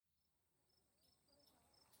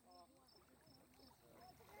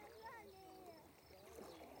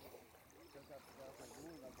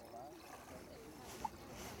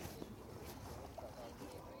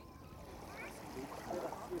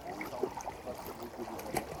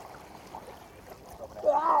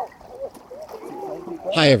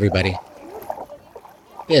Hi, everybody.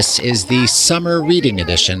 This is the summer reading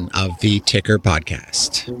edition of the Ticker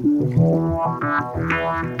Podcast.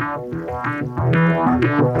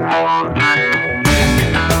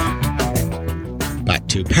 But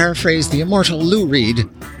to paraphrase the immortal Lou Reed,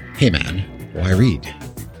 hey man, why read?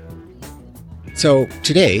 So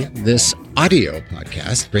today, this audio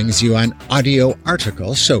podcast brings you an audio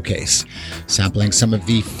article showcase, sampling some of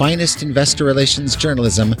the finest investor relations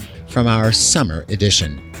journalism from our summer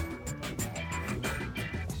edition.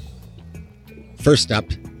 First up,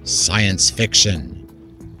 science fiction.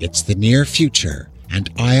 It's the near future, and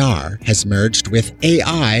IR has merged with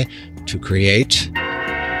AI to create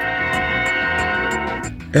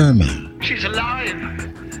Irma. She's alive!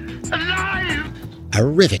 Alive! A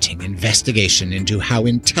riveting investigation into how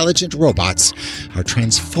intelligent robots are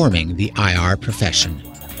transforming the IR profession.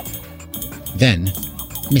 Then,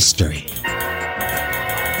 mystery.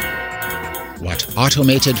 What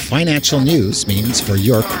automated financial news means for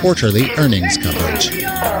your quarterly earnings coverage.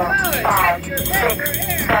 5, 6,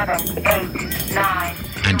 7, 8, 9.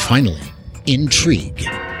 And finally, intrigue.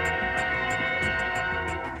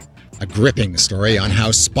 A gripping story on how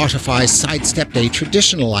Spotify sidestepped a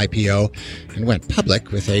traditional IPO and went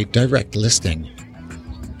public with a direct listing.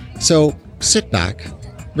 So sit back,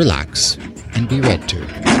 relax, and be read to.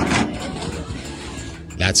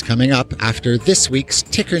 That's coming up after this week's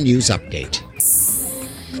Ticker News Update.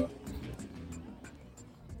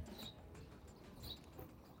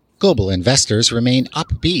 Global investors remain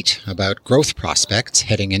upbeat about growth prospects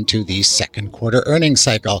heading into the second quarter earnings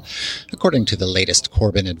cycle, according to the latest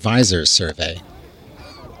Corbin Advisors survey.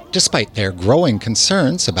 Despite their growing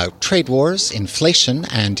concerns about trade wars, inflation,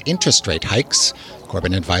 and interest rate hikes,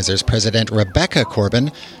 Corbin Advisors President Rebecca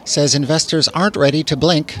Corbin says investors aren't ready to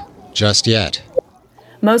blink just yet.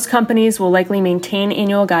 Most companies will likely maintain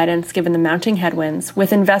annual guidance given the mounting headwinds,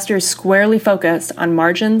 with investors squarely focused on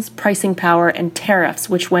margins, pricing power, and tariffs,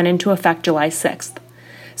 which went into effect July 6th.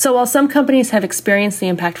 So while some companies have experienced the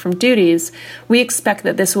impact from duties, we expect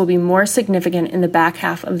that this will be more significant in the back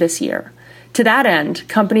half of this year. To that end,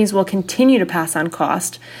 companies will continue to pass on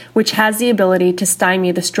cost, which has the ability to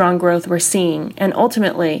stymie the strong growth we're seeing and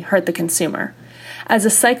ultimately hurt the consumer. As the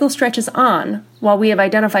cycle stretches on, while we have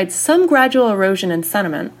identified some gradual erosion in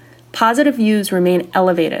sentiment, positive views remain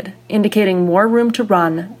elevated, indicating more room to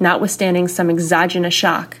run, notwithstanding some exogenous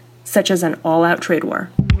shock, such as an all-out trade war.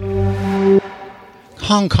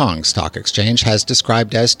 Hong Kong Stock Exchange has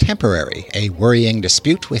described as temporary a worrying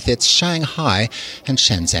dispute with its Shanghai and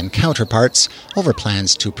Shenzhen counterparts over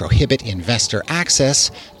plans to prohibit investor access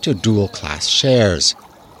to dual-class shares.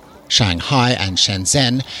 Shanghai and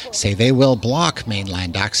Shenzhen say they will block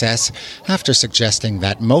mainland access after suggesting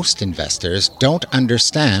that most investors don't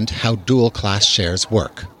understand how dual-class shares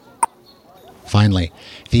work. Finally,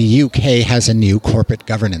 the UK has a new corporate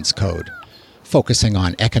governance code. Focusing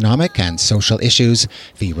on economic and social issues,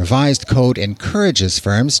 the revised code encourages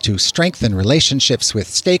firms to strengthen relationships with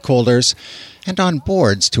stakeholders and on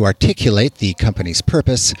boards to articulate the company's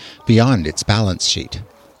purpose beyond its balance sheet.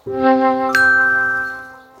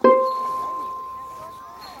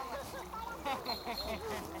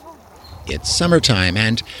 It's summertime,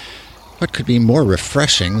 and what could be more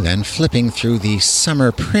refreshing than flipping through the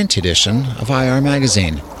summer print edition of IR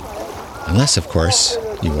Magazine? Unless, of course,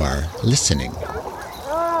 you are listening.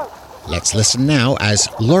 Let's listen now as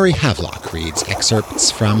Laurie Havelock reads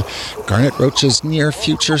excerpts from Garnet Roach's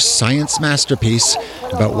near-future science masterpiece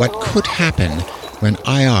about what could happen when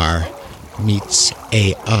IR meets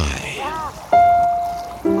AI.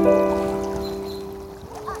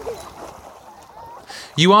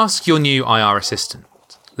 You ask your new IR assistant,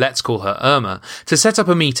 let's call her Irma, to set up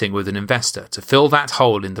a meeting with an investor to fill that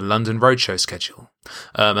hole in the London Roadshow schedule.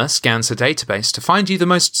 Irma scans her database to find you the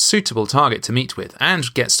most suitable target to meet with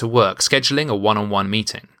and gets to work scheduling a one-on-one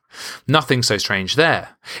meeting. Nothing so strange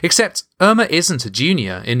there, except Irma isn't a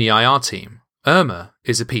junior in the IR team. Irma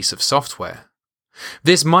is a piece of software.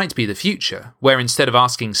 This might be the future, where instead of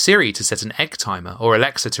asking Siri to set an egg timer or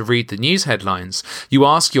Alexa to read the news headlines, you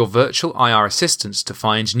ask your virtual IR assistants to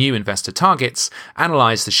find new investor targets,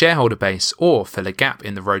 analyse the shareholder base, or fill a gap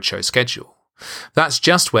in the roadshow schedule. That's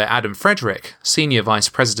just where Adam Frederick, Senior Vice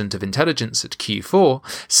President of Intelligence at Q4,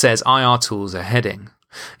 says IR tools are heading.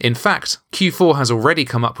 In fact, Q4 has already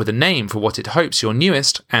come up with a name for what it hopes your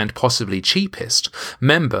newest, and possibly cheapest,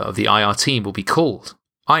 member of the IR team will be called: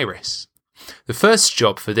 Iris. The first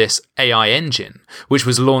job for this AI engine, which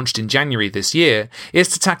was launched in January this year, is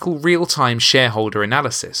to tackle real-time shareholder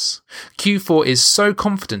analysis. Q4 is so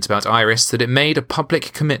confident about Iris that it made a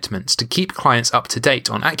public commitment to keep clients up to date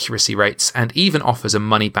on accuracy rates and even offers a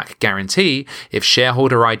money-back guarantee if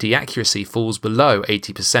shareholder ID accuracy falls below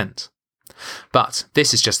 80%. But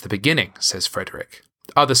this is just the beginning, says Frederick.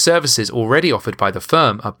 Other services already offered by the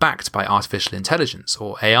firm are backed by artificial intelligence,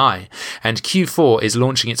 or AI, and Q4 is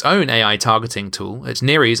launching its own AI targeting tool at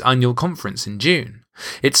NIRI's annual conference in June.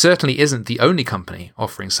 It certainly isn't the only company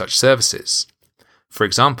offering such services. For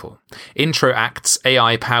example, IntroAct's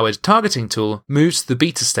AI-powered targeting tool moves to the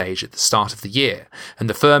beta stage at the start of the year, and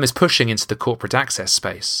the firm is pushing into the corporate access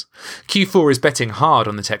space. Q4 is betting hard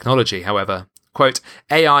on the technology, however. Quote,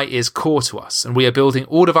 AI is core to us, and we are building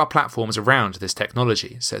all of our platforms around this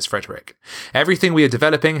technology, says Frederick. Everything we are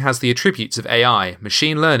developing has the attributes of AI,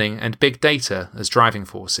 machine learning, and big data as driving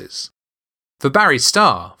forces. For Barry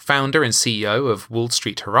Starr, founder and CEO of Wall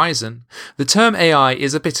Street Horizon, the term AI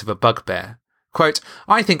is a bit of a bugbear. Quote,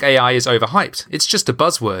 I think AI is overhyped. It's just a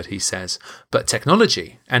buzzword, he says. But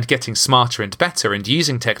technology, and getting smarter and better and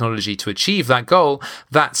using technology to achieve that goal,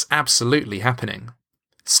 that's absolutely happening.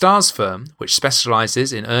 Starr's firm, which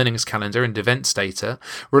specialises in earnings calendar and events data,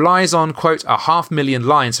 relies on, quote, 500,000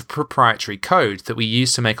 lines of proprietary code that we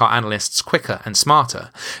use to make our analysts quicker and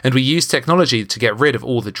smarter, and we use technology to get rid of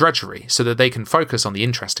all the drudgery so that they can focus on the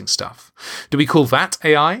interesting stuff. Do we call that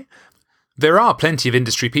AI? There are plenty of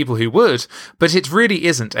industry people who would, but it really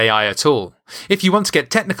isn't AI at all. If you want to get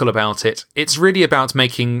technical about it, it's really about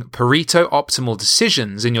making Pareto optimal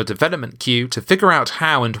decisions in your development queue to figure out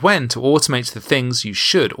how and when to automate the things you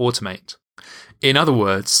should automate. In other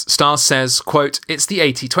words, Starr says, quote, it's the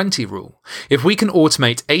 80-20 rule. If we can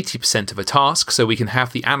automate 80% of a task so we can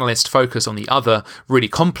have the analyst focus on the other, really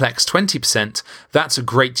complex 20%, that's a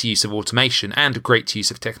great use of automation and a great use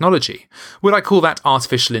of technology. Would I call that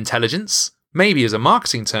artificial intelligence? Maybe as a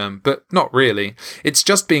marketing term, but not really. It's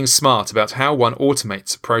just being smart about how one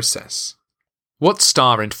automates a process. What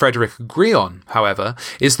Starr and Frederick agree on, however,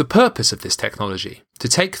 is the purpose of this technology, to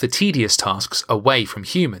take the tedious tasks away from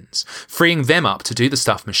humans, freeing them up to do the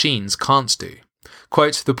stuff machines can't do.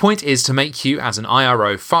 Quote, the point is to make you as an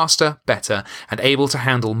IRO faster, better, and able to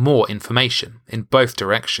handle more information in both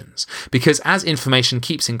directions, because as information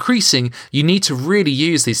keeps increasing, you need to really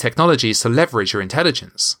use these technologies to leverage your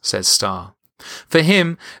intelligence, says Starr. For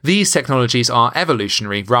him, these technologies are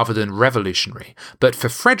evolutionary rather than revolutionary, but for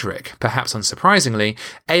Frederick, perhaps unsurprisingly,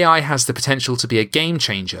 AI has the potential to be a game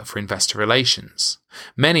changer for investor relations.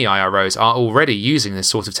 Many IROs are already using this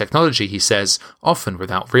sort of technology, he says, often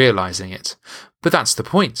without realizing it. But that's the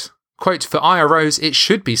point. Quote, for IROs, it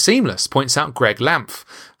should be seamless, points out Greg Lampf,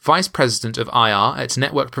 Vice President of IR at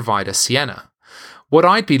network provider Ciena. What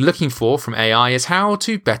I'd be looking for from AI is how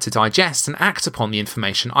to better digest and act upon the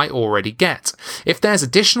information I already get. If there's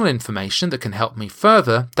additional information that can help me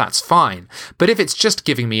further, that's fine. But if it's just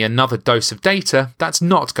giving me another dose of data, that's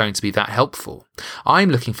not going to be that helpful. I'm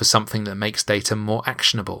looking for something that makes data more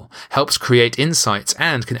actionable, helps create insights,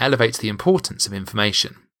 and can elevate the importance of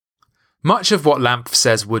information. Much of what Lampf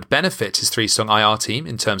says would benefit his three-strong IR team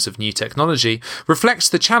in terms of new technology reflects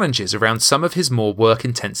the challenges around some of his more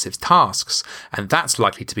work-intensive tasks, and that's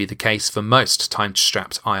likely to be the case for most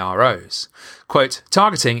time-strapped IROs. Quote,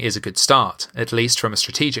 targeting is a good start, at least from a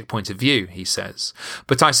strategic point of view, he says.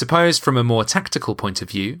 But I suppose from a more tactical point of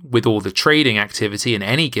view, with all the trading activity in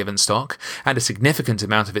any given stock, and a significant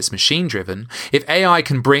amount of it's machine-driven, if AI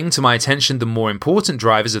can bring to my attention the more important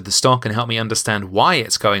drivers of the stock and help me understand why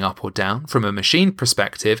it's going up or down from a machine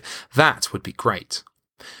perspective, that would be great.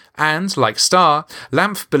 And, like Starr,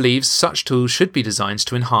 Lampf believes such tools should be designed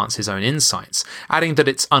to enhance his own insights, adding that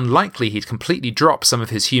it's unlikely he'd completely drop some of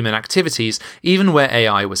his human activities even where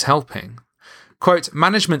AI was helping. Quote,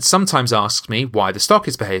 management sometimes asks me why the stock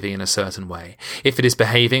is behaving in a certain way. If it is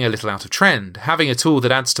behaving a little out of trend, having a tool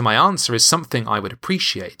that adds to my answer is something I would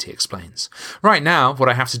appreciate, he explains. Right now, what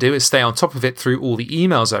I have to do is stay on top of it through all the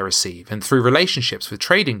emails I receive and through relationships with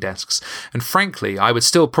trading desks, and frankly, I would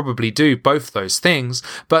still probably do both those things,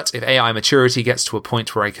 but if AI maturity gets to a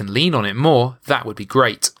point where I can lean on it more, that would be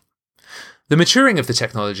great. The maturing of the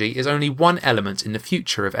technology is only one element in the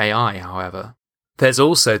future of AI, however. There's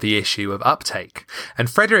also the issue of uptake, and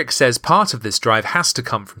Frederick says part of this drive has to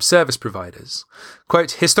come from service providers.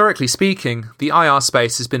 Quote, historically speaking, the IR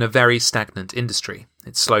space has been a very stagnant industry.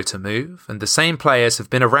 It's slow to move, and the same players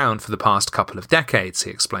have been around for the past couple of decades,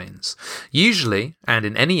 he explains. Usually, and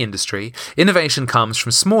in any industry, innovation comes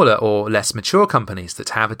from smaller or less mature companies that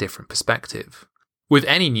have a different perspective. With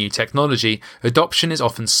any new technology, adoption is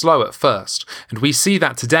often slow at first, and we see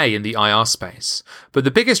that today in the IR space. But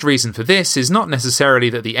the biggest reason for this is not necessarily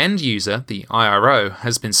that the end user, the IRO,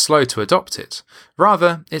 has been slow to adopt it.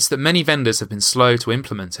 Rather, it's that many vendors have been slow to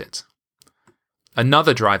implement it.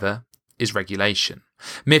 Another driver is regulation.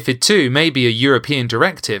 MiFID II may be a European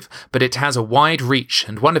directive, but it has a wide reach,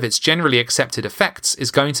 and one of its generally accepted effects is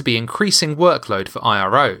going to be increasing workload for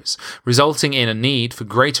IROs, resulting in a need for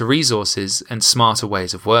greater resources and smarter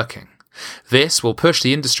ways of working. This will push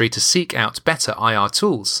the industry to seek out better IR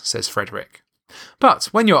tools, says Frederick. But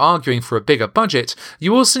when you're arguing for a bigger budget,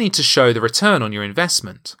 you also need to show the return on your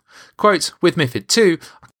investment. Quote, with MiFID II,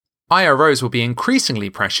 IROs will be increasingly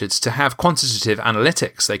pressured to have quantitative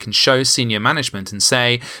analytics they can show senior management and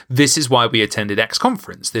say, this is why we attended X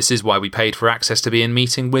conference, this is why we paid for access to be in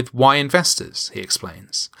meeting with Y investors, he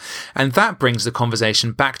explains. And that brings the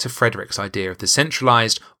conversation back to Frederick's idea of the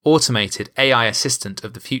centralized, automated AI assistant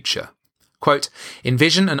of the future. Quote,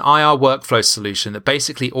 envision an IR workflow solution that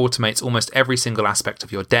basically automates almost every single aspect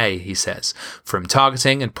of your day, he says, from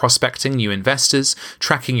targeting and prospecting new investors,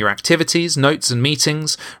 tracking your activities, notes and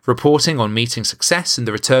meetings, reporting on meeting success and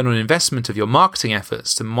the return on investment of your marketing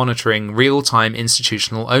efforts, to monitoring real-time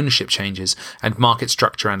institutional ownership changes and market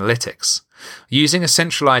structure analytics. Using a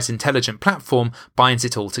centralized intelligent platform binds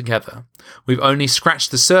it all together. We've only scratched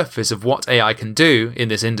the surface of what AI can do in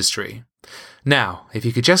this industry. Now, if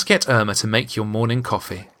you could just get Irma to make your morning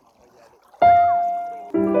coffee.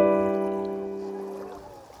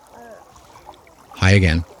 Hi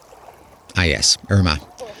again. Ah yes, Irma.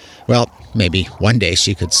 Well, maybe one day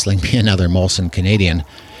she could sling me another Molson Canadian.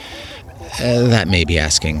 That may be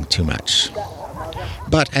asking too much.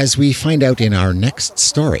 But as we find out in our next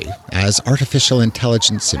story, as artificial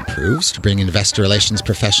intelligence improves to bring investor relations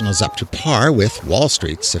professionals up to par with Wall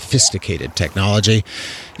Street's sophisticated technology,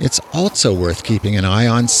 it's also worth keeping an eye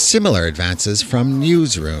on similar advances from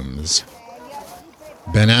newsrooms.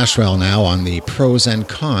 Ben Ashwell now on the pros and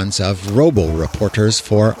cons of robo-reporters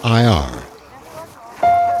for IR.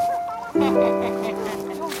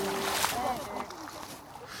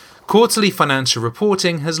 Quarterly financial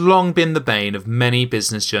reporting has long been the bane of many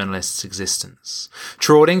business journalists' existence.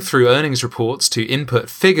 Trawling through earnings reports to input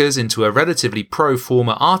figures into a relatively pro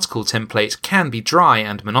forma article template can be dry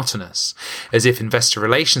and monotonous, as if investor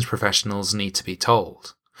relations professionals need to be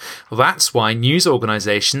told. That's why news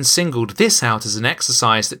organisations singled this out as an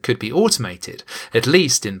exercise that could be automated, at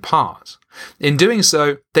least in part. In doing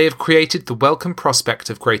so, they have created the welcome prospect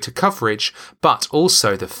of greater coverage, but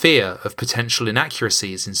also the fear of potential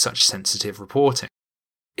inaccuracies in such sensitive reporting.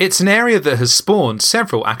 It's an area that has spawned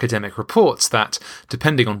several academic reports that,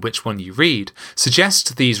 depending on which one you read,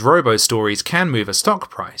 suggest these robo-stories can move a stock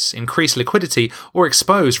price, increase liquidity, or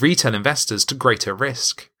expose retail investors to greater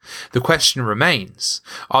risk. The question remains,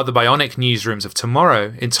 are the bionic newsrooms of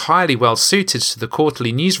tomorrow entirely well suited to the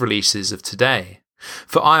quarterly news releases of today?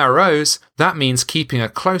 For IROs, that means keeping a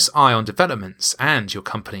close eye on developments and your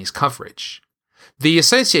company's coverage. The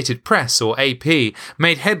Associated Press, or AP,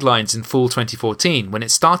 made headlines in fall 2014 when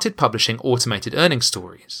it started publishing automated earnings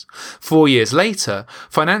stories. 4 years later,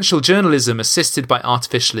 financial journalism assisted by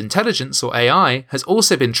artificial intelligence, or AI, has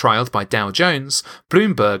also been trialled by Dow Jones,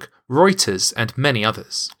 Bloomberg, Reuters, and many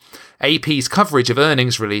others. AP's coverage of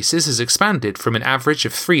earnings releases has expanded from an average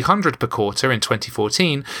of 300 per quarter in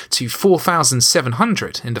 2014 to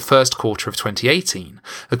 4,700 in the first quarter of 2018,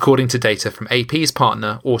 according to data from AP's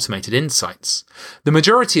partner Automated Insights. The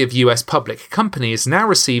majority of US public companies now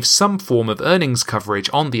receive some form of earnings coverage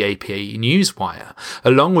on the AP Newswire,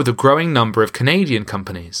 along with a growing number of Canadian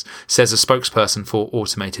companies, says a spokesperson for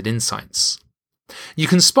Automated Insights. You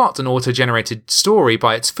can spot an auto-generated story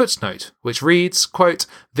by its footnote, which reads, quote,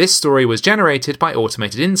 "This story was generated by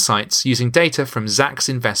Automated Insights using data from Zacks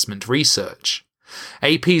Investment Research."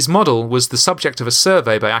 AP's model was the subject of a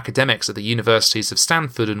survey by academics at the universities of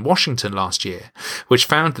Stanford and Washington last year, which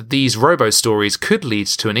found that these robo-stories could lead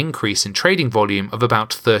to an increase in trading volume of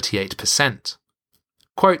about 38%.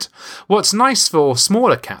 Quote, "What's nice for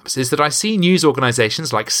smaller caps is that I see news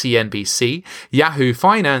organisations like CNBC, Yahoo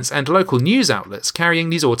Finance and local news outlets carrying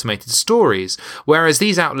these automated stories, whereas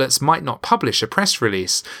these outlets might not publish a press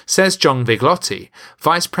release," says John Viglotti,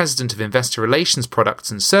 Vice President of Investor Relations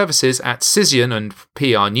Products and Services at Cision and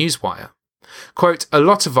PR Newswire. Quote, "A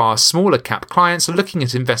lot of our smaller cap clients are looking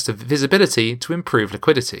at investor visibility to improve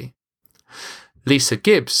liquidity." Lisa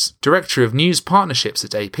Gibbs, Director of News Partnerships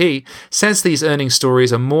at AP, says these earnings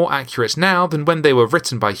stories are more accurate now than when they were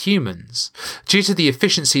written by humans. Due to the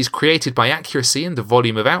efficiencies created by accuracy and the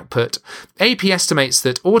volume of output, AP estimates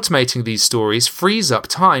that automating these stories frees up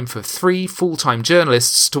time for 3 full-time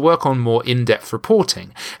journalists to work on more in-depth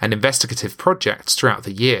reporting and investigative projects throughout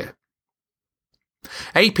the year.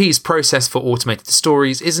 AP's process for automated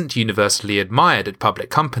stories isn't universally admired at public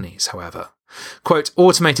companies, however. Quote,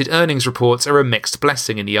 automated earnings reports are a mixed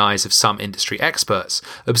blessing in the eyes of some industry experts,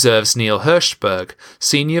 observes Neil Hirschberg,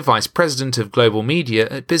 Senior Vice President of Global Media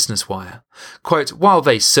at Business Wire. Quote, while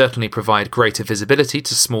they certainly provide greater visibility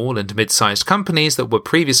to small and mid-sized companies that were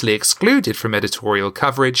previously excluded from editorial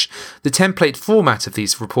coverage, the template format of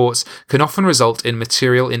these reports can often result in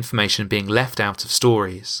material information being left out of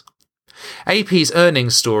stories. AP's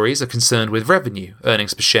earnings stories are concerned with revenue,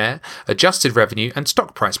 earnings per share, adjusted revenue, and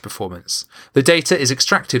stock price performance. The data is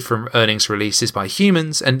extracted from earnings releases by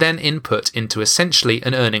humans and then input into essentially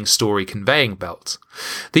an earnings story conveying belt.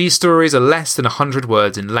 These stories are less than 100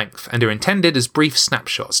 words in length and are intended as brief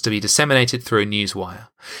snapshots to be disseminated through a newswire.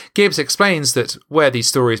 Gibbs explains that where these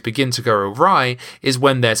stories begin to go awry is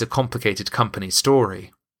when there's a complicated company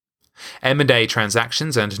story. M&A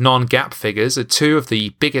transactions and non-GAAP figures are 2 of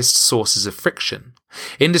the biggest sources of friction.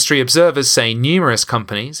 Industry observers say numerous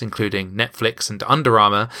companies, including Netflix and Under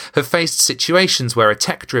Armour, have faced situations where a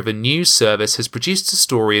tech-driven news service has produced a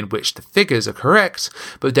story in which the figures are correct,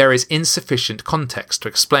 but there is insufficient context to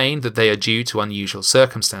explain that they are due to unusual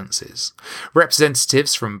circumstances.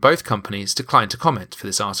 Representatives from both companies declined to comment for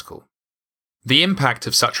this article. The impact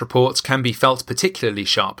of such reports can be felt particularly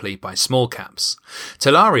sharply by small caps.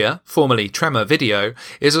 Telaria, formerly Tremor Video,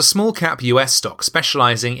 is a small cap US stock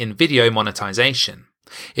specializing in video monetization.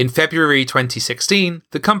 In February 2016,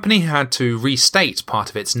 the company had to restate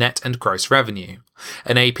part of its net and gross revenue.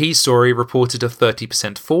 An AP story reported a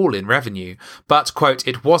 30% fall in revenue, but, quote,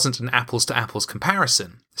 it wasn't an apples-to-apples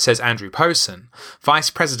comparison, says Andrew Posen,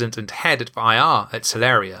 Vice President and Head of IR at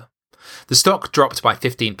Telaria. The stock dropped by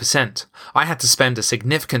 15%. I had to spend a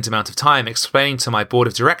significant amount of time explaining to my board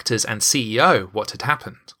of directors and CEO what had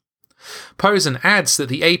happened. Posen adds that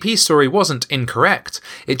the AP story wasn't incorrect,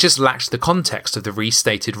 it just lacked the context of the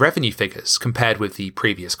restated revenue figures compared with the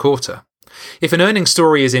previous quarter. If an earnings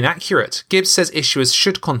story is inaccurate, Gibbs says issuers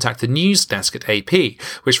should contact the news desk at AP,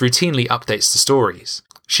 which routinely updates the stories.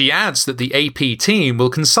 She adds that the AP team will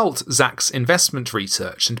consult Zacks investment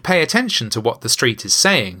research and pay attention to what the street is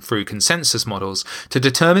saying through consensus models to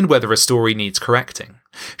determine whether a story needs correcting.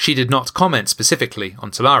 She did not comment specifically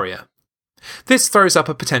on Telaria. This throws up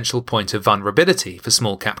a potential point of vulnerability for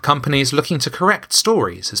small-cap companies looking to correct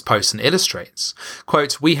stories, as Posen illustrates.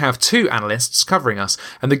 Quote, we have 2 analysts covering us,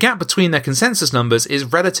 and the gap between their consensus numbers is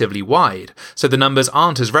relatively wide, so the numbers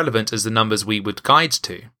aren't as relevant as the numbers we would guide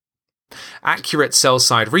to. Accurate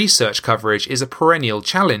sell-side research coverage is a perennial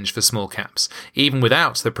challenge for small caps, even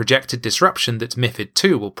without the projected disruption that MiFID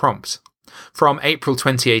II will prompt. From April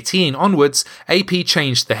 2018 onwards, AP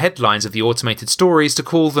changed the headlines of the automated stories to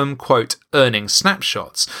call them, quote, earnings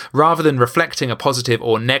snapshots, rather than reflecting a positive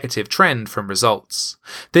or negative trend from results.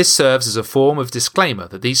 This serves as a form of disclaimer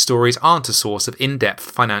that these stories aren't a source of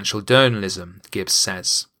in-depth financial journalism, Gibbs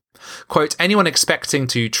says. Quote, anyone expecting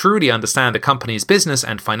to truly understand a company's business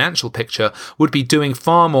and financial picture would be doing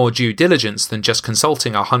far more due diligence than just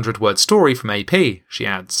consulting a 100-word story from AP, she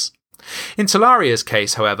adds. In Telaria's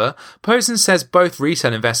case, however, Posen says both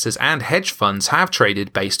retail investors and hedge funds have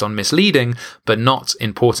traded based on misleading, but not,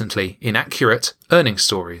 importantly, inaccurate, earnings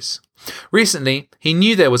stories. Recently, he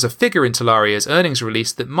knew there was a figure in Telaria's earnings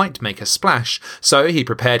release that might make a splash, so he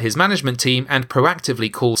prepared his management team and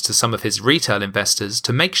proactively calls to some of his retail investors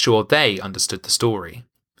to make sure they understood the story.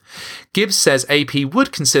 Gibbs says AP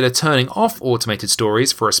would consider turning off automated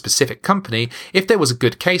stories for a specific company if there was a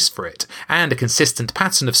good case for it, and a consistent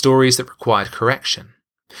pattern of stories that required correction.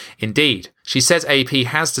 Indeed, she says AP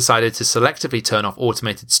has decided to selectively turn off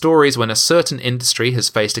automated stories when a certain industry has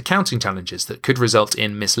faced accounting challenges that could result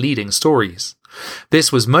in misleading stories.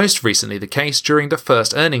 This was most recently the case during the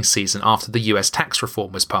first earnings season after the US tax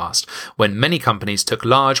reform was passed, when many companies took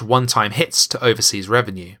large one-time hits to overseas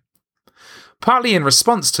revenue. Partly in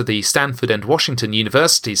response to the Stanford and Washington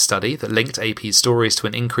University study that linked AP's stories to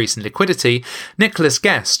an increase in liquidity, Nicholas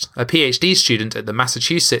Guest, a PhD student at the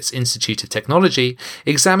Massachusetts Institute of Technology,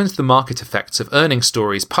 examined the market effects of earnings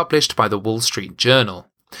stories published by the Wall Street Journal.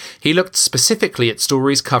 He looked specifically at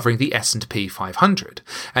stories covering the S&P 500,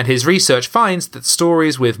 and his research finds that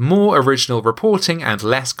stories with more original reporting and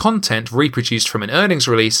less content reproduced from an earnings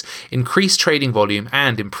release increase trading volume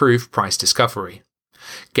and improve price discovery.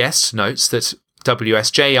 Guest notes that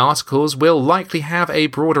WSJ articles will likely have a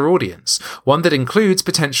broader audience, one that includes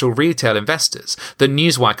potential retail investors, than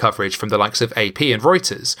newswire coverage from the likes of AP and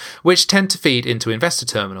Reuters, which tend to feed into investor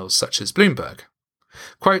terminals such as Bloomberg.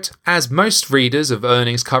 Quote, as most readers of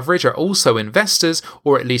earnings coverage are also investors,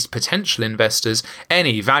 or at least potential investors,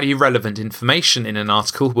 any value-relevant information in an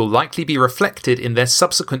article will likely be reflected in their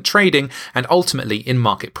subsequent trading and ultimately in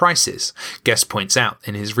market prices, Guest points out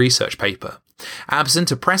in his research paper.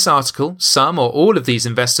 Absent a press article, some or all of these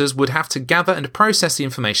investors would have to gather and process the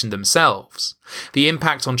information themselves. The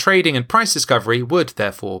impact on trading and price discovery would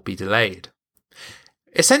therefore be delayed.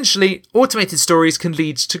 Essentially, automated stories can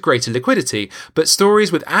lead to greater liquidity, but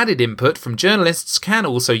stories with added input from journalists can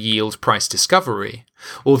also yield price discovery.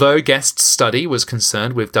 Although Guest's study was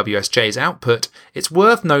concerned with WSJ's output, it's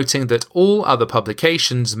worth noting that all other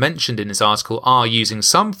publications mentioned in this article are using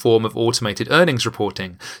some form of automated earnings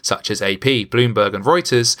reporting, such as AP, Bloomberg and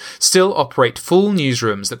Reuters, still operate full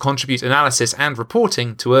newsrooms that contribute analysis and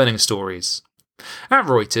reporting to earnings stories. At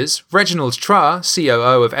Reuters, Reginald Tra,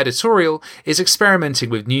 COO of editorial, is experimenting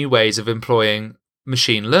with new ways of employing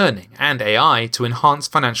machine learning and AI to enhance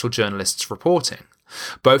financial journalists' reporting.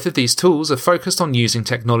 Both of these tools are focused on using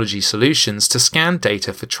technology solutions to scan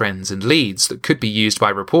data for trends and leads that could be used by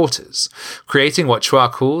reporters, creating what Tra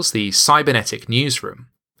calls the cybernetic newsroom.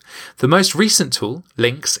 The most recent tool,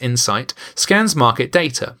 Links Insight, scans market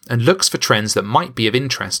data and looks for trends that might be of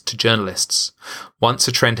interest to journalists. Once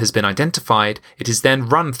a trend has been identified, it is then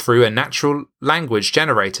run through a natural language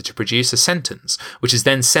generator to produce a sentence, which is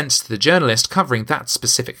then sent to the journalist covering that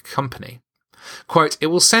specific company. Quote, it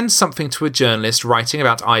will send something to a journalist writing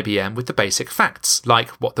about IBM with the basic facts, like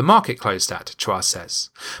what the market closed at, Tra says.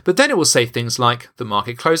 But then it will say things like, the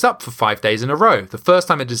market closed up for 5 days in a row, the first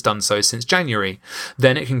time it has done so since January.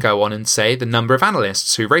 Then it can go on and say the number of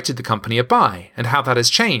analysts who rated the company a buy, and how that has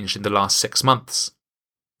changed in the last 6 months.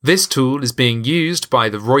 This tool is being used by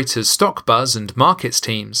the Reuters Stock Buzz and Markets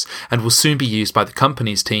teams, and will soon be used by the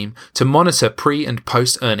company's team to monitor pre- and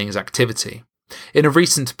post-earnings activity. In a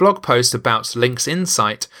recent blog post about Links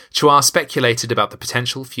Insight, Chua speculated about the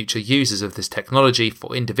potential future uses of this technology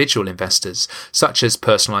for individual investors, such as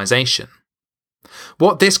personalization.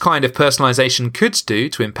 What this kind of personalization could do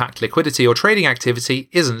to impact liquidity or trading activity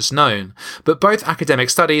isn't known, but both academic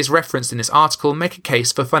studies referenced in this article make a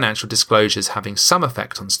case for financial disclosures having some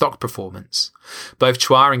effect on stock performance. Both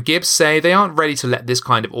Chua and Gibbs say they aren't ready to let this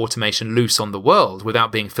kind of automation loose on the world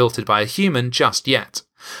without being filtered by a human just yet.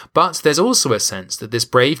 But there's also a sense that this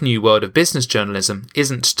brave new world of business journalism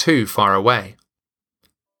isn't too far away.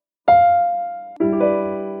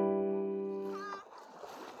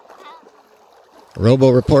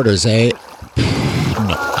 Robo-reporters, eh?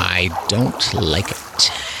 No, I don't like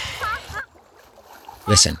it.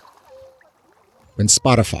 Listen. When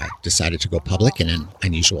Spotify decided to go public in an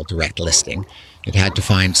unusual direct listing, it had to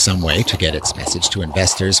find some way to get its message to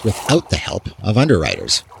investors without the help of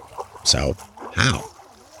underwriters. So, how?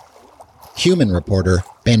 Human reporter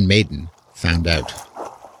Ben Maiden found out.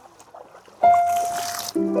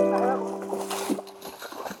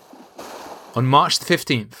 On March the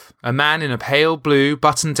 15th, a man in a pale blue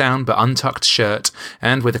button-down but untucked shirt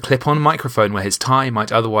and with a clip-on microphone where his tie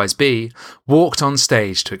might otherwise be, walked on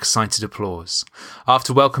stage to excited applause.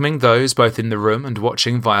 After welcoming those both in the room and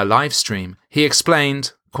watching via live stream, he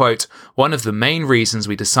explained, quote, one of the main reasons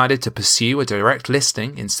we decided to pursue a direct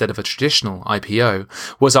listing instead of a traditional IPO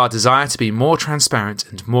was our desire to be more transparent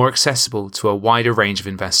and more accessible to a wider range of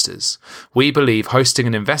investors. We believe hosting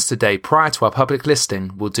an investor day prior to our public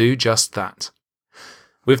listing will do just that.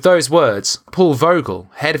 With those words, Paul Vogel,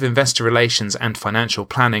 head of investor relations and financial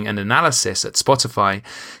planning and analysis at Spotify,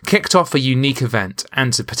 kicked off a unique event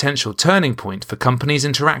and a potential turning point for companies'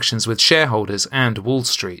 interactions with shareholders and Wall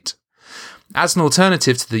Street. As an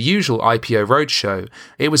alternative to the usual IPO roadshow,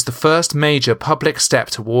 it was the first major public step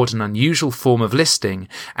toward an unusual form of listing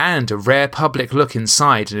and a rare public look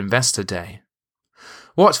inside an investor day.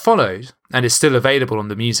 What followed, and is still available on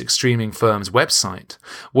the music streaming firm's website,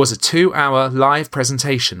 was a 2-hour live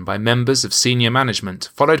presentation by members of senior management,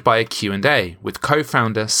 followed by a Q&A with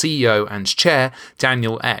co-founder, CEO and chair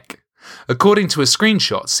Daniel Ek. According to a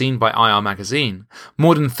screenshot seen by IR Magazine,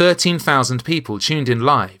 more than 13,000 people tuned in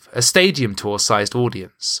live, a stadium tour-sized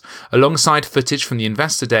audience. Alongside footage from the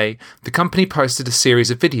Investor Day, the company posted a series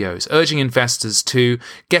of videos urging investors to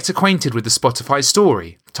get acquainted with the Spotify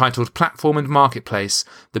story, titled Platform and Marketplace,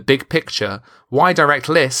 The Big Picture, Why Direct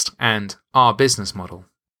List, and Our Business Model.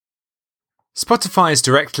 Spotify's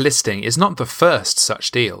direct listing is not the first such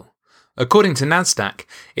deal. According to Nasdaq,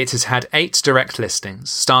 it has had 8 direct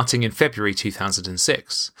listings starting in February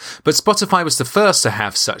 2006, but Spotify was the first to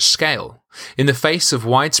have such scale. In the face of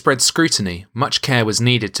widespread scrutiny, much care was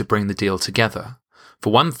needed to bring the deal together.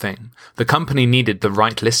 For one thing, the company needed the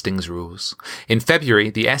right listings rules. In February,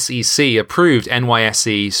 the SEC approved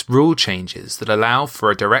NYSE's rule changes that allow for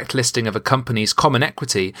a direct listing of a company's common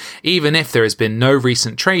equity even if there has been no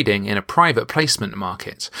recent trading in a private placement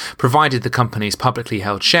market, provided the company's publicly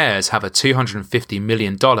held shares have a $250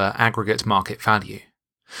 million aggregate market value.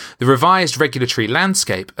 The revised regulatory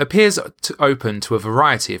landscape appears open to a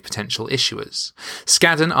variety of potential issuers.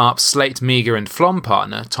 Skadden Arp's Slate Meagher and Flom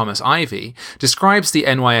partner, Thomas Ivey, describes the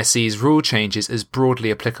NYSE's rule changes as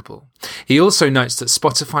broadly applicable. He also notes that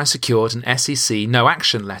Spotify secured an SEC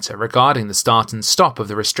no-action letter regarding the start and stop of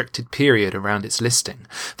the restricted period around its listing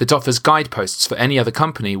that offers guideposts for any other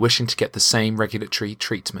company wishing to get the same regulatory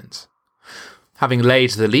treatment. Having laid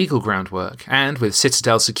the legal groundwork, and with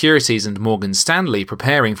Citadel Securities and Morgan Stanley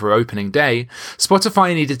preparing for opening day,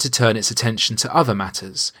 Spotify needed to turn its attention to other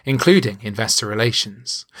matters, including investor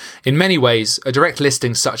relations. In many ways, a direct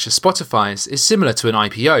listing such as Spotify's is similar to an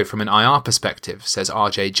IPO from an IR perspective, says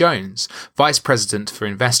RJ Jones, Vice President for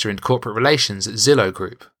Investor and Corporate Relations at Zillow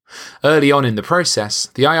Group. Early on in the process,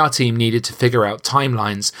 the IR team needed to figure out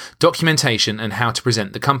timelines, documentation, and how to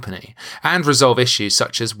present the company, and resolve issues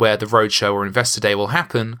such as where the roadshow or investor day will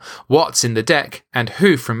happen, what's in the deck, and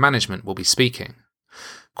who from management will be speaking.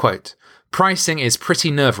 Quote, "Pricing is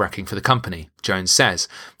pretty nerve-wracking for the company," Jones says,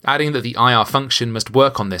 adding that the IR function must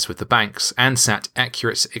work on this with the banks and set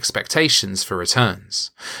accurate expectations for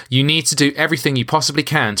returns. You need to do everything you possibly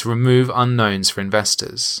can to remove unknowns for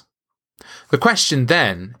investors. The question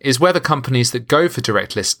then is whether companies that go for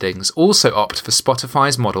direct listings also opt for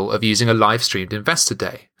Spotify's model of using a live-streamed investor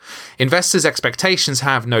day. Investors' expectations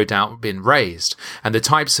have no doubt been raised, and the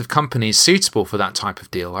types of companies suitable for that type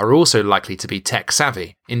of deal are also likely to be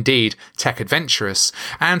tech-savvy, indeed tech-adventurous,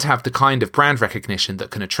 and have the kind of brand recognition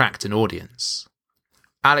that can attract an audience.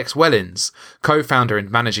 Alex Wellins, co-founder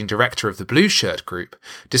and managing director of the Blue Shirt Group,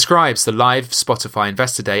 describes the live Spotify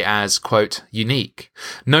Investor Day as, quote, unique,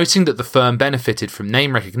 noting that the firm benefited from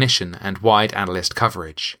name recognition and wide analyst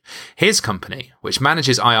coverage. His company, which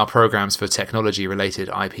manages IR programs for technology-related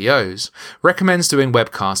IPOs, recommends doing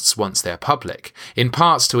webcasts once they're public, in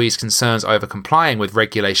parts to ease concerns over complying with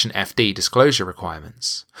Regulation FD disclosure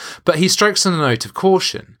requirements. But he strikes on a note of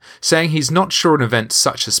caution, saying he's not sure an event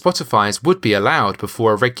such as Spotify's would be allowed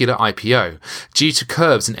before a regular IPO, due to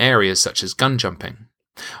curbs in areas such as gun jumping.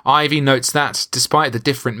 Ivey notes that, despite the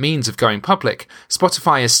different means of going public,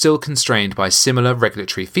 Spotify is still constrained by similar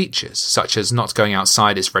regulatory features, such as not going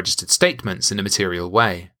outside its registered statements in a material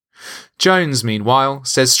way. Jones, meanwhile,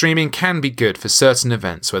 says streaming can be good for certain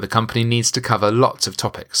events where the company needs to cover lots of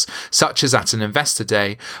topics, such as at an investor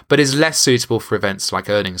day, but is less suitable for events like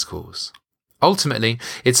earnings calls. Ultimately,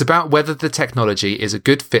 it's about whether the technology is a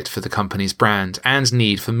good fit for the company's brand and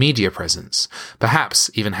need for media presence,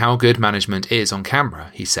 perhaps even how good management is on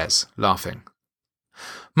camera, he says, laughing.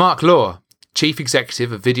 Mark Law, chief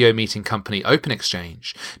executive of video meeting company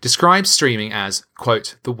OpenExchange, describes streaming as,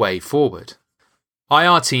 quote, the way forward.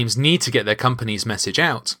 IR teams need to get their company's message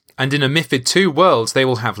out, and in a MiFID II world they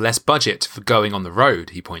will have less budget for going on the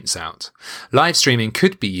road, he points out. Live streaming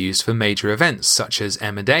could be used for major events such as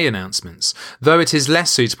M&A announcements, though it is less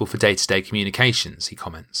suitable for day-to-day communications, he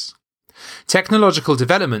comments. Technological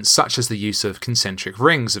developments such as the use of concentric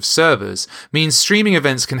rings of servers means streaming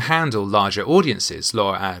events can handle larger audiences,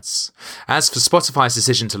 Law adds. As for Spotify's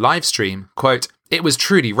decision to live stream, quote, it was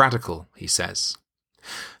truly radical, he says.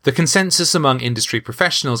 The consensus among industry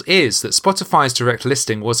professionals is that Spotify's direct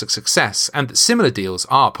listing was a success and that similar deals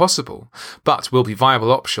are possible, but will be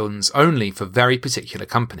viable options only for very particular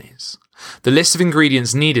companies. The list of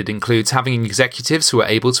ingredients needed includes having executives who are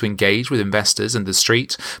able to engage with investors and the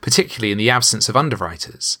street, particularly in the absence of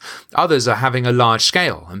underwriters. Others are having a large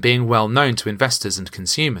scale and being well known to investors and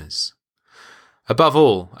consumers. Above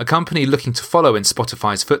all, a company looking to follow in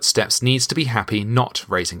Spotify's footsteps needs to be happy not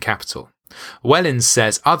raising capital. Wellins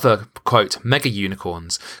says other, quote, mega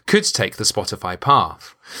unicorns could take the Spotify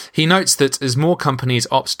path. He notes that as more companies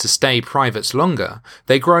opt to stay private longer,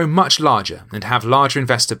 they grow much larger and have larger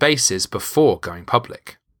investor bases before going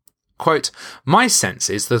public. Quote, my sense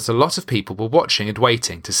is that a lot of people were watching and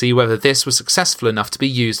waiting to see whether this was successful enough to be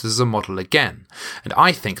used as a model again, and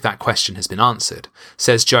I think that question has been answered,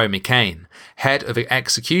 says Joe McCain, head of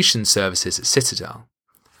execution services at Citadel.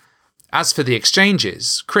 As for the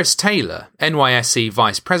exchanges, Chris Taylor, NYSE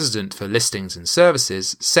Vice President for Listings and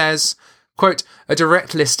Services, says, Quote, a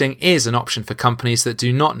direct listing is an option for companies that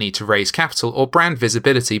do not need to raise capital or brand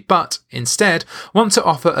visibility, but instead want to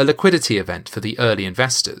offer a liquidity event for the early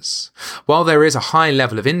investors. While there is a high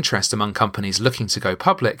level of interest among companies looking to go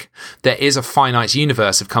public, there is a finite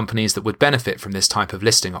universe of companies that would benefit from this type of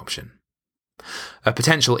listing option. A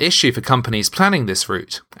potential issue for companies planning this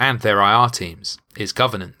route, and their IR teams, is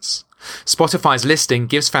governance. Spotify's listing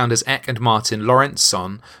gives founders Eck and Martin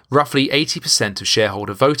Lorenzson roughly 80% of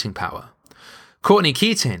shareholder voting power. Courtney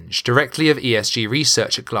Keatinge, directly of ESG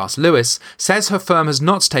research at Glass Lewis, says her firm has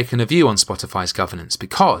not taken a view on Spotify's governance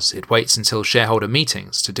because it waits until shareholder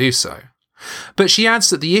meetings to do so. But she adds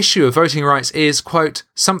that the issue of voting rights is, quote,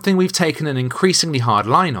 something we've taken an increasingly hard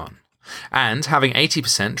line on. And having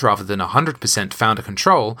 80% rather than 100% founder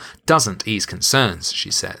control doesn't ease concerns, she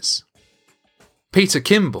says. Peter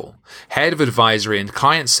Kimball, head of advisory and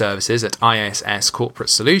client services at ISS Corporate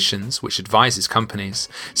Solutions, which advises companies,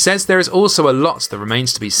 says there is also a lot that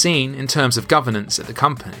remains to be seen in terms of governance at the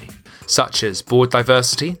company, such as board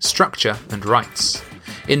diversity, structure, and rights.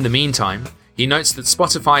 In the meantime, he notes that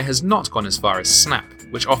Spotify has not gone as far as Snap,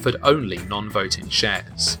 which offered only non-voting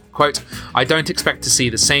shares. Quote, I don't expect to see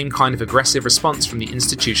the same kind of aggressive response from the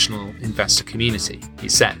institutional investor community, he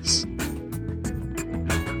says.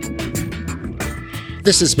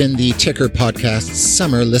 This has been the Ticker Podcast's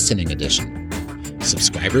Summer Listening Edition.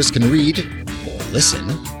 Subscribers can read or listen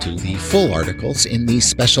to the full articles in the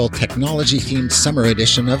special technology-themed summer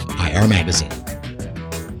edition of IR Magazine.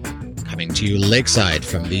 Coming to you lakeside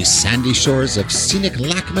from the sandy shores of scenic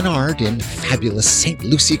Lac Menard in fabulous St.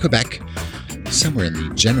 Lucie, Quebec, somewhere in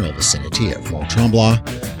the general vicinity of Mont Tremblant,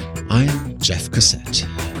 I'm Jeff Cassette.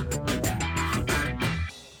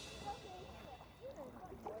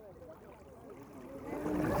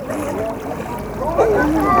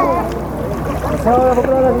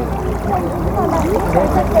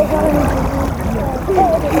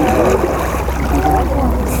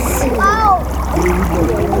 Wow!